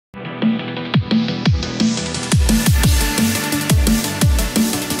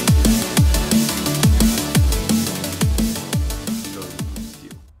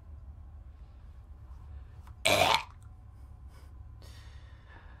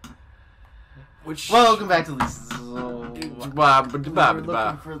Welcome back to Lisa's. We were looking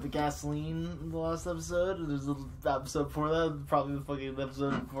Yeah, for the gasoline in the last episode. There's an episode before that, probably the fucking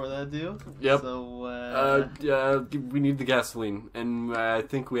episode before that too. Yep. So, yeah, we need the gasoline, and I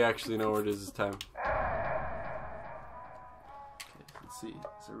think we actually know where it is this time. Okay, let's see.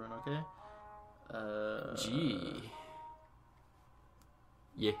 Is everyone okay? Gee.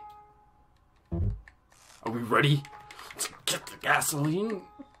 Yeah. Are we ready to get the gasoline?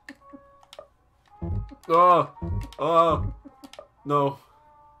 Oh, no.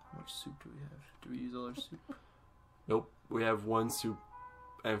 How much soup do we have? Do we use all our soup? Nope. We have 1 soup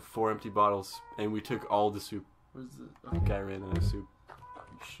and 4 empty bottles, and we took all the soup. Where's the? The guy ran out of soup. Are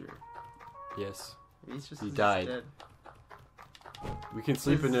you sure? Yes. Maybe it's just He 'cause died. He's dead. We can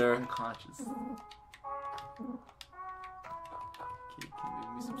sleep in there. Unconscious. Okay, can you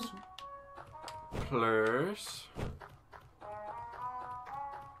give me some soup? Plus.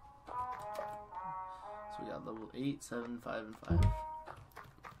 So we got level 8, 7, 5, and 5.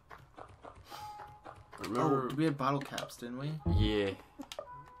 Remember? Oh, we had bottle caps, didn't we? Yeah.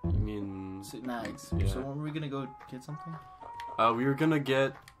 You mean? Mags. Yeah. So when were we gonna go get something? We were gonna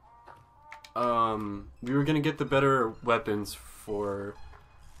get. We were gonna get the better weapons for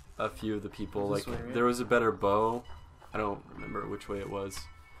a few of the people. This Like way, right? there was a better bow. I don't remember which way it was,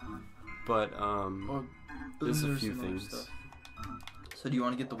 but Well, there's a there's few some other things. stuff. So do you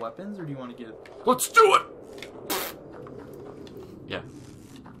want to get the weapons or do you want to get? Let's do it. Yeah.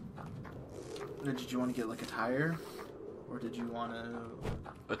 Or did you want to get like a tire, or did you want to?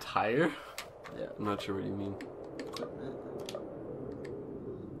 A tire? Yeah. I'm not sure what you mean. Equipment.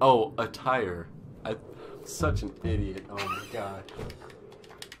 Oh, a tire. I'm such an idiot. Oh my god.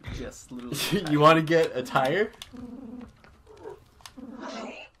 Yes, literally. You want to get a tire?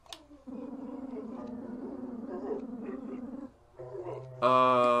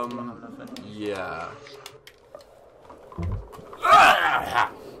 Don't have enough energy. Yeah.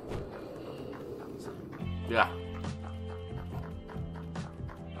 Yeah.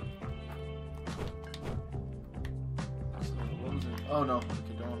 So what was it? Oh no. Okay,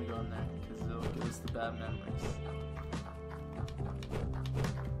 don't want to go in there because it'll give us the bad memories.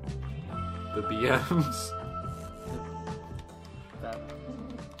 The BMs. Bad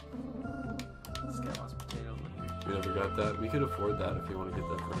memories. This guy wants potato liquor. We never got that. We could afford that if you want to get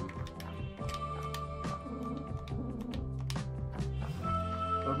that for him.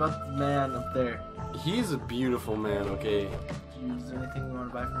 What about the man up there? He's a beautiful man, okay? Is there anything we want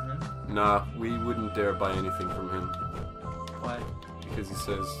to buy from him? Nah, we wouldn't dare buy anything from him. Why? Because he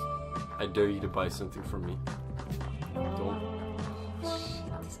says, I dare you to buy something from me. Don't.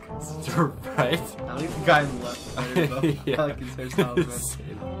 Right? I like the guy on the left there, though. Yeah. I like his hairstyle.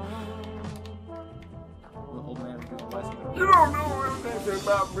 The old man would go buy something. You don't know anything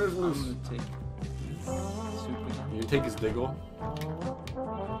about I'm business. gonna take his soup again. You take his diggle?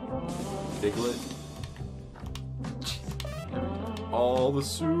 Diglet? All the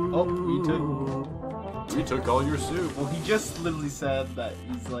soup. Oh, We took all your soup. Well, he just literally said that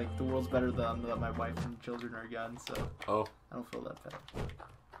he's like, the world's better than that my wife and children are gone, so Oh, I don't feel that bad.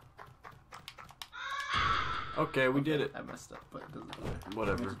 okay, we did it. I messed up, but it doesn't matter.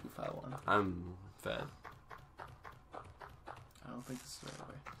 Whatever. Just do file one. I'm fat. I don't think this is the right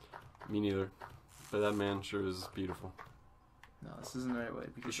way. Me neither. But that man sure is beautiful. No, this isn't the right way.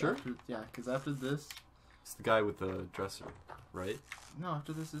 Because sure? Because after this... It's the guy with the dresser, right? No,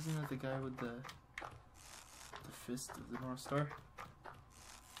 after this, isn't it the guy with the fist of the North Star?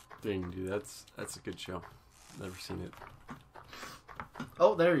 Dang, dude, that's a good show. Never seen it.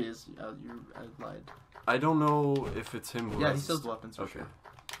 Oh, there he is. I lied. I don't know if it's him who Yeah, has... he sells weapons for sure.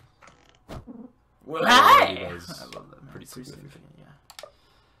 Well, Hi! he does. I love that, man. Pretty significant. Yeah.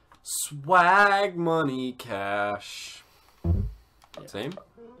 Swag money cash. Yeah. Same?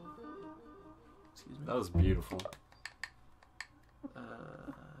 Excuse me. That was beautiful.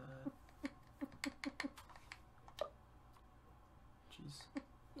 Jeez.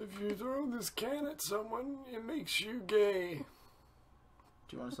 If you throw this can at someone, it makes you gay.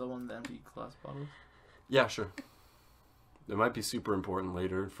 Do you want to sell one of the empty glass bottles? Yeah, sure. It might be super important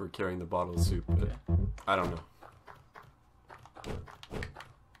later for carrying the bottle of soup, but Okay. I don't know.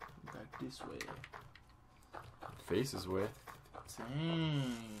 Back this way. Face is way.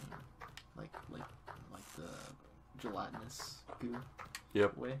 Dang. Like the gelatinous goo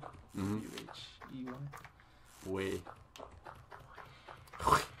Yep. way. Mm-hmm. U-H-E-Y. Way.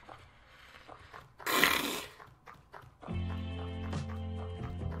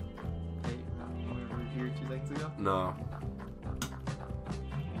 Hey, remember when we were here 2 seconds ago? No.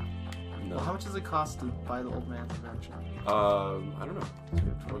 No. Well, how much does it cost to buy the old man's invention? I don't know. So we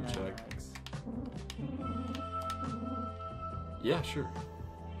have We'll 29 check. bags. Yeah, sure.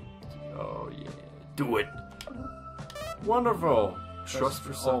 Oh, yeah. Do it. Wonderful. Trust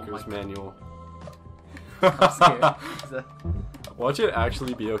for Suckers manual. I'm scared. Watch it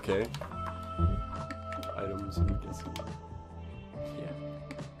actually be okay. Items, I'm guessing. Yeah.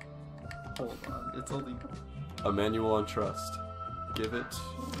 Hold on. It's only... A manual on trust. Give it.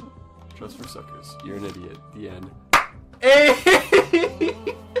 Trust for Suckers. You're an idiot. The end. Hey!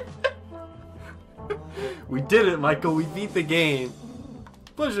 We did it, Michael. We beat the game.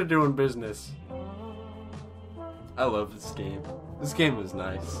 Pleasure doing business. I love this game. This game is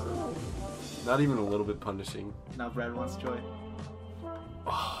nice. Not even a little bit punishing. Now Brad wants joy.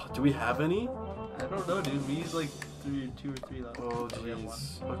 Oh, do we have any? I don't know, dude. We use like 2 or 3 left. Oh, We have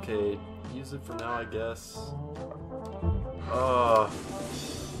jeez. Okay, use it for now, I guess. Oh.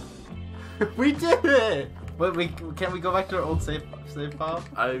 We did it! Wait, can we go back to our old save file?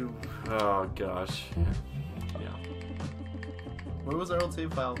 Oh, gosh. Yeah. Where was our old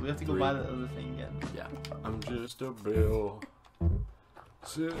save file? We have to go 3. buy the other thing again. Yeah. I'm just a bill.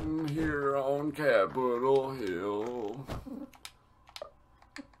 Sitting here on Capitol Hill.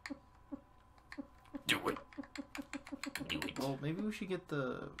 Do it. Do it. Well, maybe we should get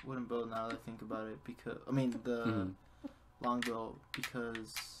the wooden bow now that I think about it, because... I mean, the longbow,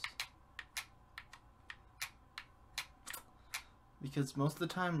 because... Because most of the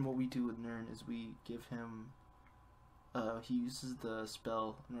time what we do with Nern is we give him... he uses the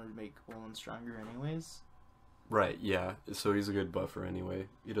spell in order to make Olin stronger anyways. Right, yeah. So he's a good buffer anyway.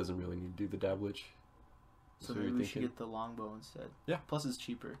 He doesn't really need to do the dabblage. So maybe we should get the longbow instead. Yeah. Plus it's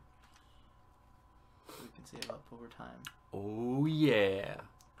cheaper. So we can save up over time. Oh yeah.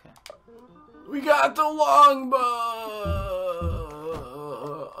 Okay. We got the longbow!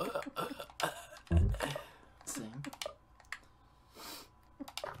 Sing.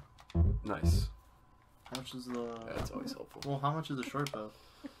 Nice. How much is the... That's always helpful. Well, how much is the short bow?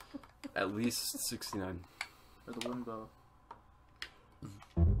 At least 69. Or the wooden bow?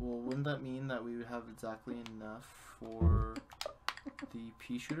 Well, wouldn't that mean that we would have exactly enough for the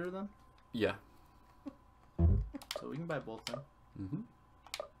pea shooter then? Yeah. So we can buy both then. Mm-hmm.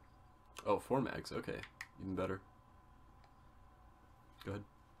 Oh, 4 mags. Okay. Even better. Go ahead.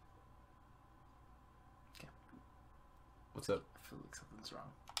 Okay. What's up? I feel like something's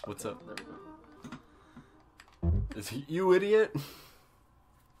wrong. What's Okay, up? there we go. Is he, you idiot?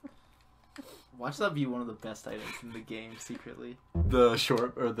 Watch that be one of the best items in the game, secretly. The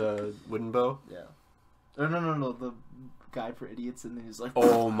short, or the wooden bow? Yeah. Or no, the guide for idiots, and then he's like...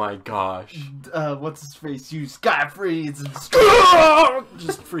 Oh my gosh. What's his face? Use guide for idiots and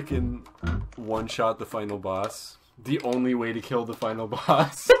just freaking one-shot the final boss. The only way to kill the final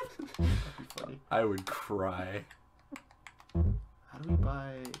boss. That'd be funny. I would cry. How do we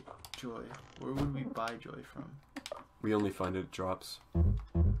buy joy? Where would we buy joy from? We only find it drops.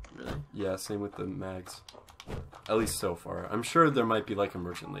 Really? Yeah, same with the mags. At least so far. I'm sure there might be like a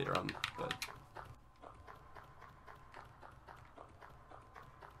merchant later on, but...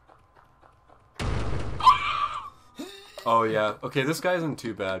 Oh yeah. Okay, this guy isn't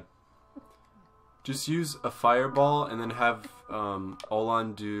too bad. Just use a fireball and then have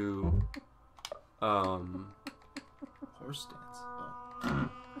Olan do Horse dance. Oh.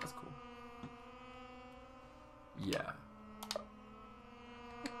 That's cool. Yeah.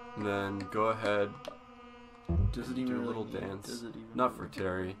 And then go ahead. Does it even do a really little need, dance? Does it even Not for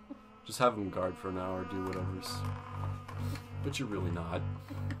Terry. Just have him guard for an hour, do whatever's. But you're really not.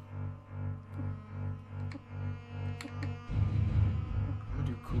 I'm gonna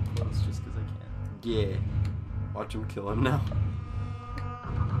do cool clothes just because I can. Yeah. Watch him kill him now.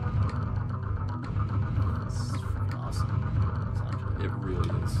 It's freaking awesome. Soundtrack. It really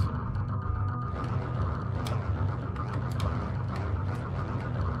is.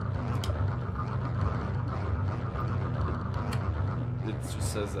 It just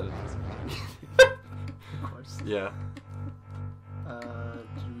says that it doesn't. Of course. Yeah.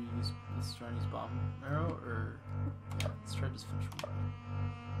 Do we use... Let's try and use bomb arrow, or... Yeah, let's try to just finish one.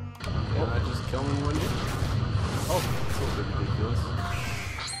 Can I just kill him in one hit? Oh, that's a little bit ridiculous.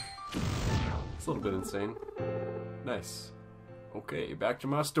 It's a little bit insane. Nice. Okay, back to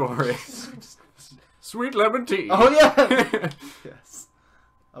my story. Sweet lemon tea. Oh yeah! Yes.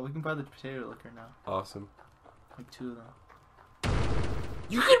 Oh, we can buy the potato liquor now. Awesome. Like 2 of them.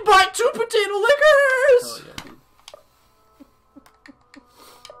 You can buy 2 potato liquors! Oh yeah, dude.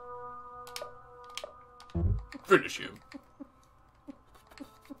 Finish him.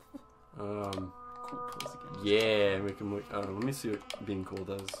 Cool pose again. Yeah, make him look. Let me see what being cool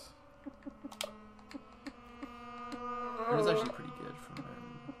does. It was actually pretty good from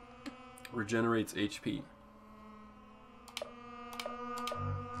there. Regenerates HP.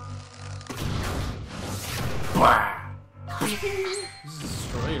 Just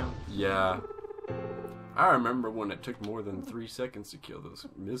destroy him. Yeah. I remember when it took more than 3 seconds to kill those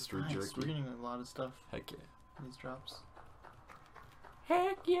mystery Nice. We're jerky. getting a lot of stuff. Heck yeah. These drops.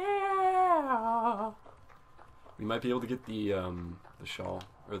 Heck yeah! We might be able to get the shawl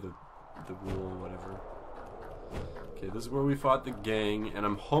or the wool, whatever. Okay, this is where we fought the gang, and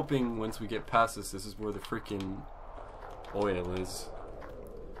I'm hoping once we get past this is where the freaking oil is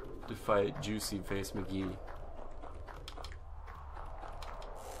to fight Juicy Face McGee.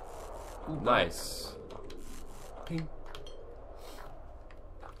 Ooh, nice. Ping.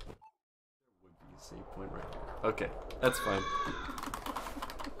 There would be a save point right here. Okay, that's fine.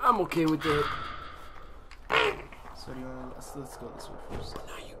 I'm okay with that. So do you want to, let's go this way first.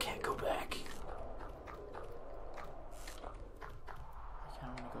 No, you can't go back. I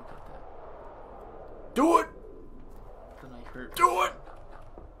can't want to go get that. Do it! Then I hurt. Do it!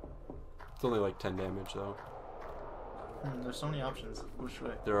 It's only like 10 damage though. There's so many options. Which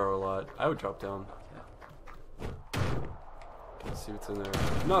way? There are a lot. I would drop down. Yeah. Let's see what's in there.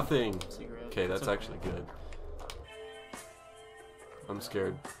 Nothing! Cigarette. Okay, that's It's actually good. I'm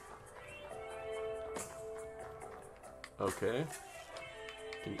scared. Okay.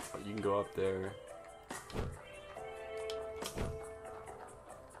 You can go up there.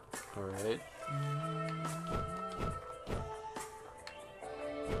 Alright.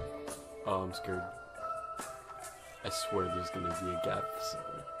 Oh, I'm scared. I swear there's gonna be a gap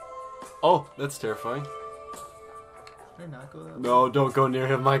somewhere. Oh, that's terrifying. Did I not go that way? No, don't go near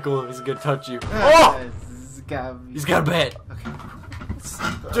him, Michael. He's gonna touch you. Oh! Oh! He's He's got a bat! Okay.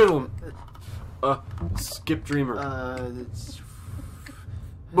 Gentlemen! Skip Dreamer. It's...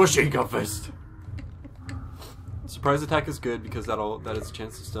 Machine Gun Fist! Surprise attack is good because that is a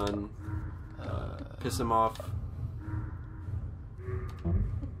chance to stun. Piss him off.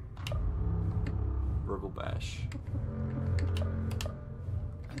 Verbal bash.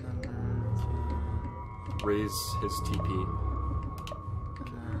 And then Nern can... Raise his TP.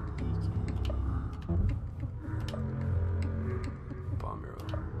 And then he can... Bomb arrow.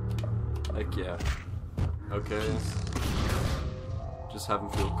 Heck yeah. Okay. Just have him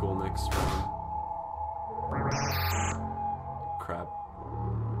feel cool next round. Crap.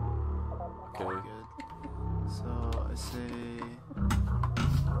 Okay. Good. So I say...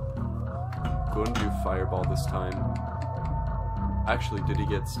 Go and do fireball this time. Actually, did he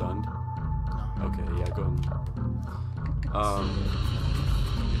get stunned? No. Okay, yeah, go and...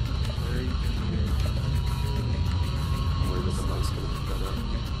 Very good. Where did the mouse gonna pick that up?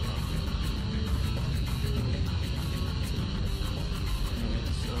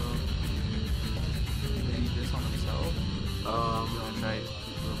 So... Maybe this on himself? You wanna try a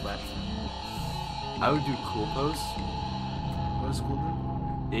little bash? I would do cool pose. What does school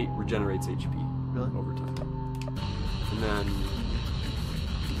do? 8 regenerates HP. Really? Over time. And then...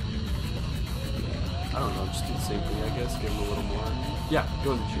 I don't know, just do the same thing, I guess. Give him a little more. Yeah,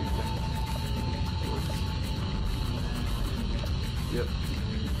 go and shoot. Yep.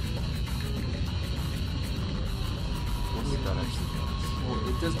 What do that actually does? Well,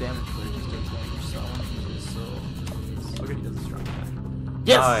 it does damage, but it just does damage so okay, he does a strong attack.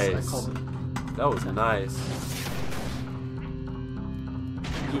 Yes! Nice! I called it. That was nice.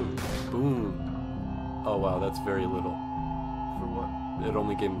 Boom. Oh wow, that's very little. For what? It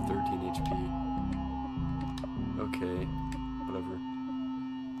only gave him 13 HP. Okay, whatever.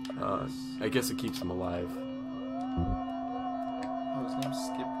 I guess it keeps him alive. Oh, his name's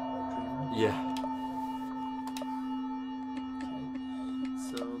Skip Dreamer? Yeah. Okay.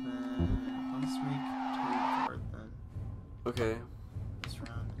 So then, let's make 2 card then. Okay. This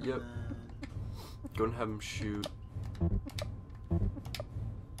round. And Yep. then Go and have him shoot. I'll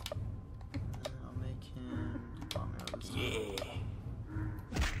make him bomb arrow this time.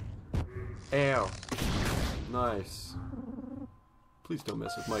 Yeah. Ow. Nice. Please don't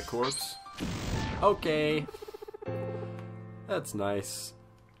mess with my corpse. Okay. That's nice.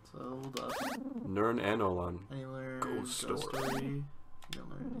 So hold up. Nern and Olan. And you learn Ghost Story. You don't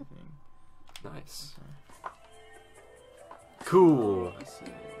learn anything. Nice. Okay. Cool. Let's see.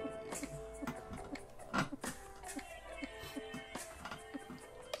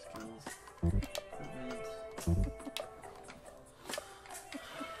 Skills. Equipment.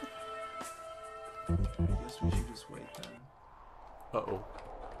 I guess we should just wait then. Uh-oh.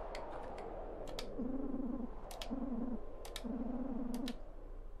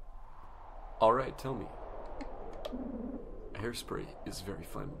 Alright, tell me. Hairspray is very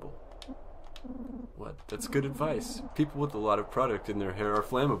flammable. What? That's good advice. People with a lot of product in their hair are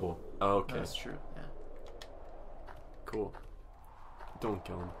flammable. Oh, okay. That's true, yeah. Cool. Don't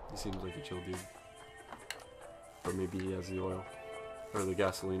kill him. He seems like a chill dude. Or maybe he has the oil. Or the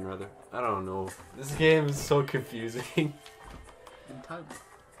gasoline, rather. I don't know. This game is so confusing.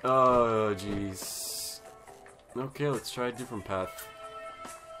 Oh, jeez. Okay, let's try a different path.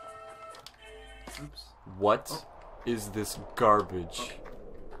 Oops. What is this garbage?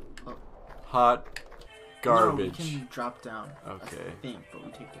 Oh. Hot garbage. No, we can drop down. Okay. I think, but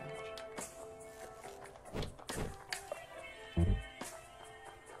we take damage.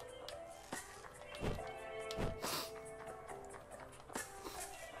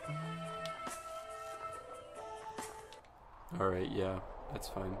 Alright, yeah, that's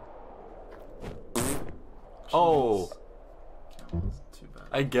fine. Oh! That wasn't too bad.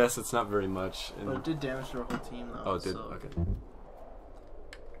 I guess it's not very much. But it did damage to our whole team, though. Oh, it did? So. Okay.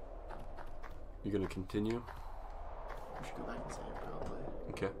 You gonna continue? We should go back and save, probably.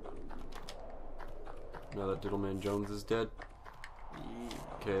 Okay. Now that Diddleman Jones is dead. Yeah.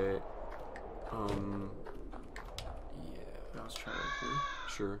 Okay. Yeah. Let's try right here.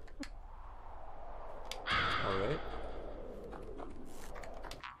 Sure. Alright.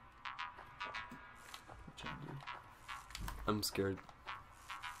 I'm scared.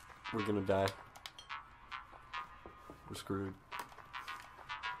 We're gonna die. We're screwed.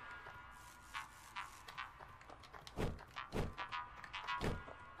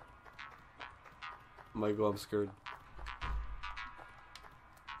 Michael, I'm scared.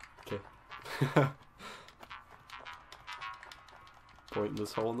 Okay. Point in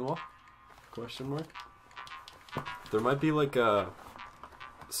this hole in the wall? Question mark? There might be like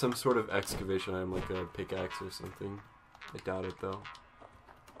some sort of excavation item, like a pickaxe or something. I doubt it though.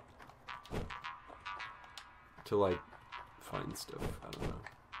 To like find stuff, I don't know.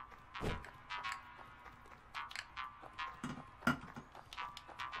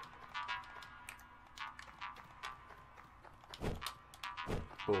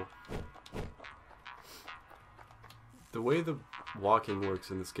 Oh. The way the walking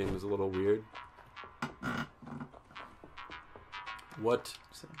works in this game is a little weird. What?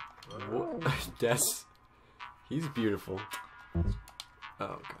 Des. He's beautiful. Oh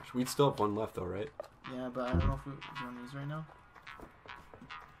gosh. We'd still have one left though, right? Yeah, but I don't know if we want to use right now.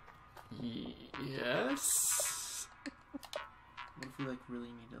 Yes. What if we like really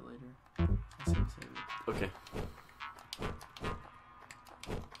need it later? I say we save it. Okay.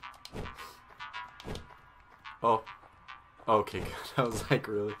 Oh. Okay, good. I was like,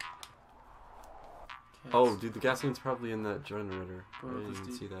 really? Okay, Oh, dude, the gasoline's probably in that generator. I What about didn't this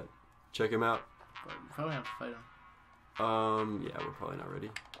even dude? see that. Check him out. But we probably have to fight him. Yeah, we're probably not ready.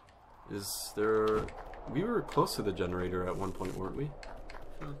 Is there... We were close to the generator at one point, weren't we? I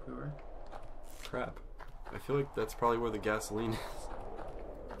feel like we were. Crap. I feel like that's probably where the gasoline is.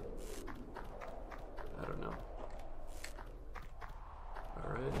 I don't know.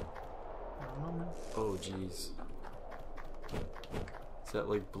 Alright. I don't know, man. Oh, jeez. Is that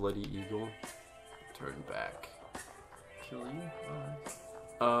like Bloody Eagle? Turn back. Kill you?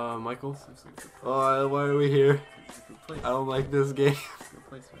 Oh, Michael? this looks like a good place. Oh, why are we here? Looks like a good place. I don't like this game. Good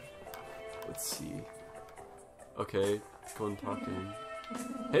place, man. Let's see. Okay, go and talk to him.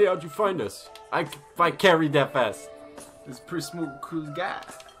 Hey, how'd you find us? I carried that fast. This is a pretty smooth, cool guy.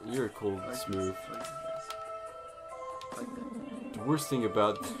 You're cool, Like smooth. This, like that. The worst thing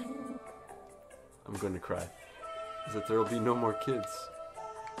about... I'm gonna cry. Is that there'll be no more kids.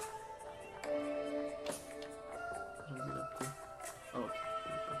 What do we get up to? Oh, okay.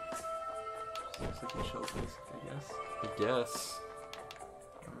 Looks like a showcase, I guess. I guess.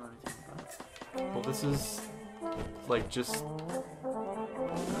 I don't know anything about it. Well, this is... like, just...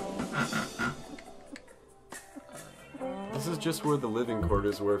 This is just where the living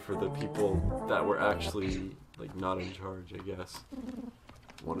quarters were for the people that were actually, like, not in charge, I guess.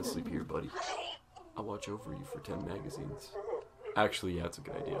 Want to sleep here, buddy? I'll watch over you for 10 magazines. Actually, yeah, it's a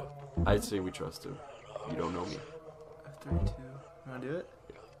good idea. I'd say we trust him. You don't know me. F32. You wanna do it?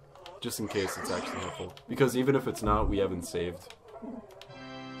 Just in case it's actually helpful. Because even if it's not, we haven't saved.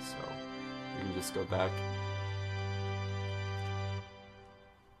 So, we can just go back.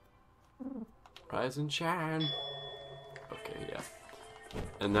 Rise and shine. Okay, yeah.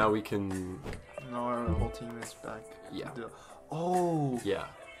 And now we can... No, our whole team is back. Yeah. Oh! Yeah.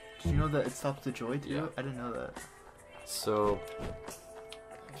 Did you know that it stopped the joy too? Yeah. I didn't know that. So...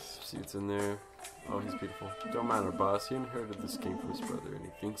 see what's in there. Oh, he's beautiful. Don't mind our boss. He inherited this game from his brother, and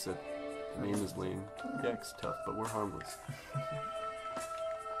he thinks that the name is lame. Yeah, it's tough, but we're harmless.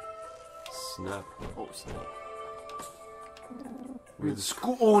 Snap. Oh, snap. We're the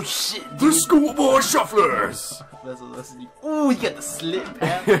school. Oh shit! The Dude. Schoolboy Shufflers! That's ooh, you got the slip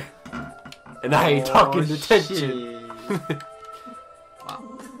hat. And I ain't talking detention. Shit.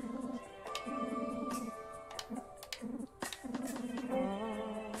 Wow.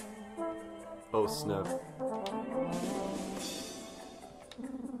 snap.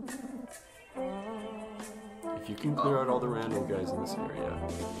 If you can clear out all the random guys in this area.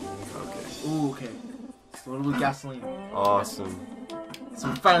 Okay. Ooh, okay. So a little gasoline. Awesome. So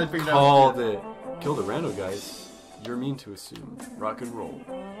we finally figured out. Called it. Kill the rando guys. You're mean to assume. Rock and roll.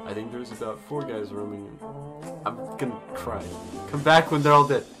 I think there's about 4 guys roaming in. I'm gonna cry. Come back when they're all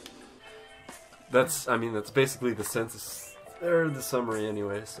dead. That's basically the census, or the summary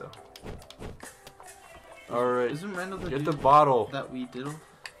anyway, so. Alright. Isn't Rando the Get dude the bottle. that we did?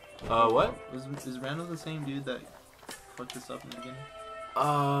 What? Is Rando the same dude that fucked us up in the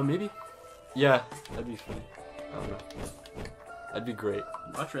beginning? Maybe? Yeah, that'd be funny. I don't know. That'd be great.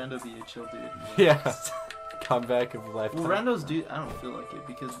 Watch Rando be a chill dude. Yeah. Comeback of a lifetime. Well, Rando's dude, I don't feel like it,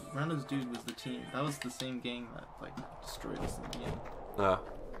 because Rando's dude was the team. That was the same gang that, like, destroyed us in the beginning.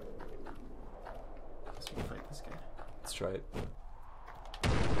 Guess we can fight this guy. Let's try it.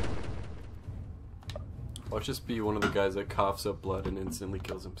 Watch just be one of the guys that coughs up blood and instantly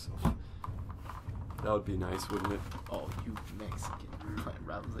kills himself. That would be nice, wouldn't it? Oh, you Mexican. Playing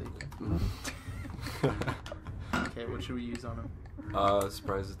Rabbit. Okay, what should we use on him?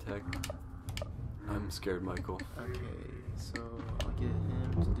 Surprise attack. I'm scared, Michael. Okay, so I'll get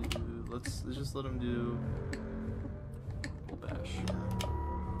him to do. Let's just let him do. Full bash. Yeah.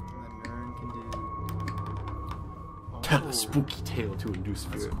 And then Nern can do. Tell a spooky tale to induce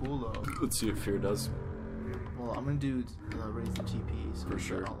That's fear. cool though. Let's see if fear does. Well, I'm gonna do raise the TP, so For we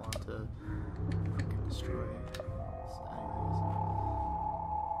sure. all want to freaking destroy.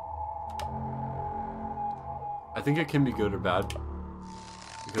 I think it can be good or bad.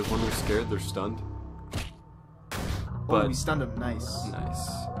 Because when they're scared, they're stunned. Oh, we stunned him. Nice. Nice.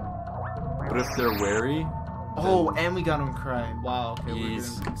 But if they're wary... Oh, and we got him cry. Wow. Okay,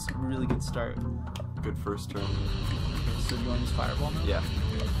 Easy. we're doing a really good start. Good first turn. Okay, so you want to use Fireball now? Yeah.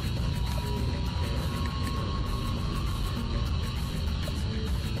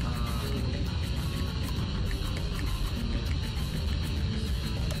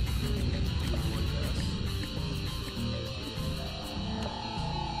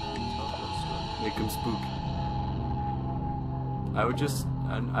 Make him spook. I would just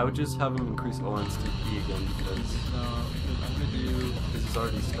have him increase Owen's TP again because No, I'm gonna do. this is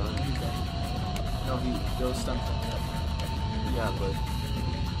already stunned. No, he goes stun from him. Yeah, but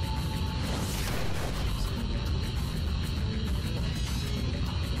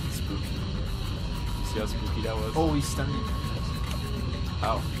spooky. You see how spooky that was? Oh, he's stunned me.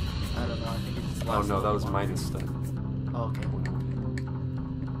 Ow. I don't know. I think it's. Oh no, that was minus stun. Oh, okay. So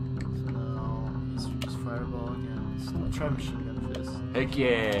now he's just Fireball against. I'll try Machine Gun Fist. Heck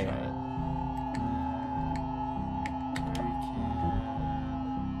yeah! Try it.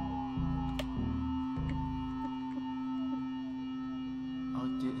 I'll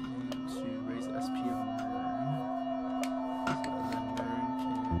get him to raise the SP of Nern. So then Nern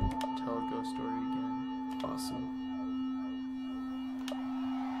can tell a ghost story again. Awesome.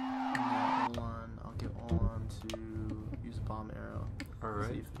 And then I'll get Olan to use a bomb arrow.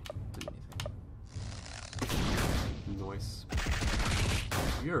 Alright. See if they can do anything. Noise.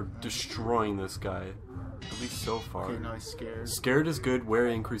 We are destroying this guy. At least so far. Okay, now he's scared. Scared is good,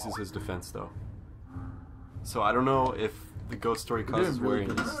 wary increases his defense though. So I don't know if the ghost story We're causes doing really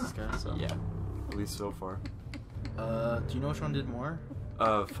wary. good against this guy, so. Yeah. At least so far. Do you know which one did more?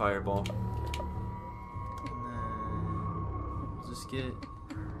 Fireball. And then we'll just get.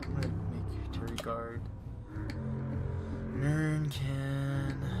 I'm gonna make Terry guard. Nern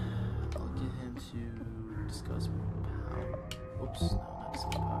can. I'll get him to discuss power. Oops, no, not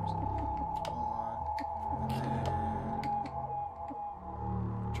discuss powers. Hold on. And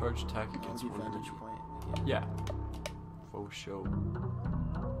then Charge attack I'll against do one vantage enemy. point. Yeah. Faux show.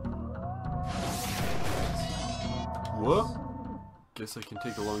 What? Guess I can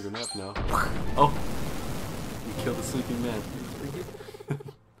take a longer nap now. Oh! You killed the sleeping man.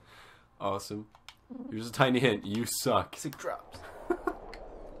 Awesome. Here's a tiny hint. You suck. 6 drops.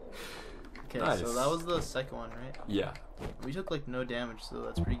 Okay, Nice. so that was the second one, right? Yeah. We took like no damage, so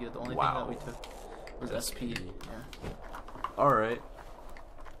that's pretty good. The only Wow. thing that we took was SP. Yeah. Alright.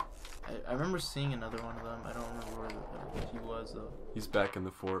 I remember seeing another one of them. I don't remember where he was though. He's back in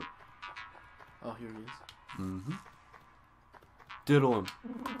the fort. Oh, here he is. Mm-hmm. Diddle him.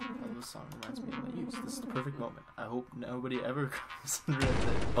 Oh, this song reminds me of my youth. This is the perfect moment. I hope nobody ever comes and ruins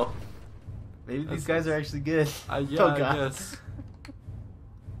it. Oh. Maybe That's these guys are actually good. Yeah, Oh, I God. guess.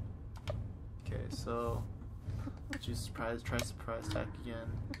 Okay, so let's use try surprise attack again.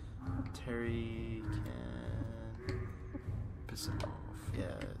 Terry can. Piss him off. Yeah,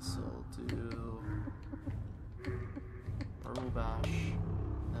 so we'll do Purple Bash,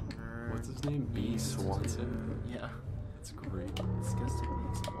 then Nern What's his name? B. Swanson? Yeah. That's great. Discuss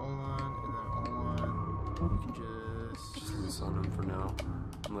techniques of Olan, and then Olan, we can Just loose on him for now.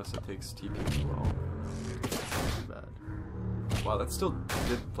 Unless it takes TP as well. Too bad. Wow, that still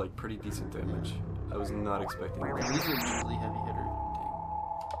did like pretty decent damage. I was not expecting that. He's a really heavy hitter.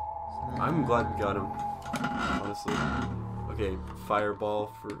 I'm glad we got him, honestly. Okay, fireball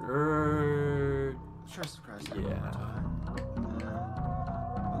for Try to surprise yeah. him. And then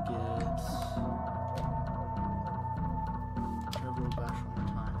we'll get Turbo Bash one more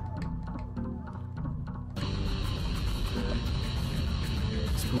time.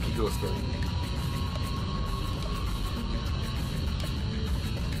 Spooky ghost gun.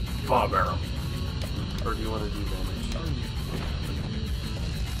 Bomb arrow. Or do you want to do damage?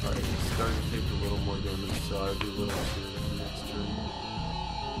 Alright, it's starting to take a little more damage, so I'll do a little to next turn.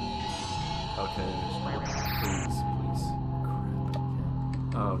 Okay, please. Crap.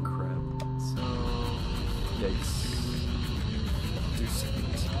 Oh, crap. So, Yikes. Do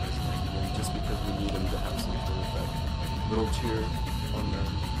something surprising, just because we need him to have some sort of effect. Little cheer on them.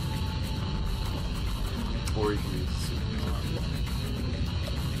 Or you can use super.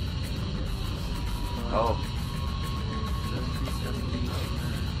 Oh.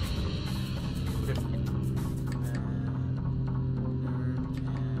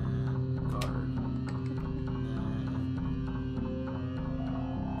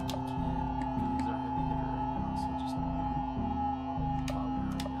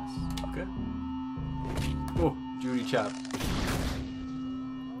 Okay. Oh, Judy Chap.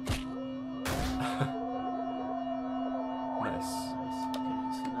 Nice.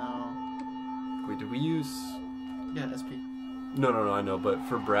 okay, so now, Wait, did we use... yeah, SP. No, I know, but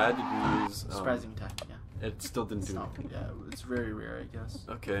for Brad, did we use... Surprising attack, yeah. It still didn't do Stop. anything. Yeah, it's very rare, I guess.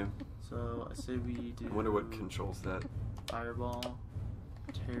 Okay. So, I say we do... I wonder what controls that. Fireball.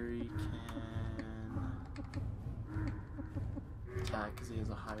 Terry can attack because he has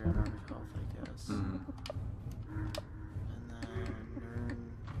a higher amount of health, I guess. Mm-hmm. And then Nern,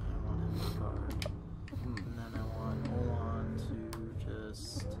 I want him to guard. And then I want Olan to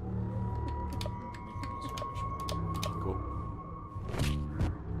just make me Spanish more. Cool.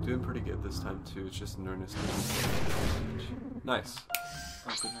 Doing pretty good this time too. It's just Nern is nice.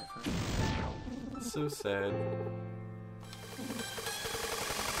 Oh, good night, friend. So sad.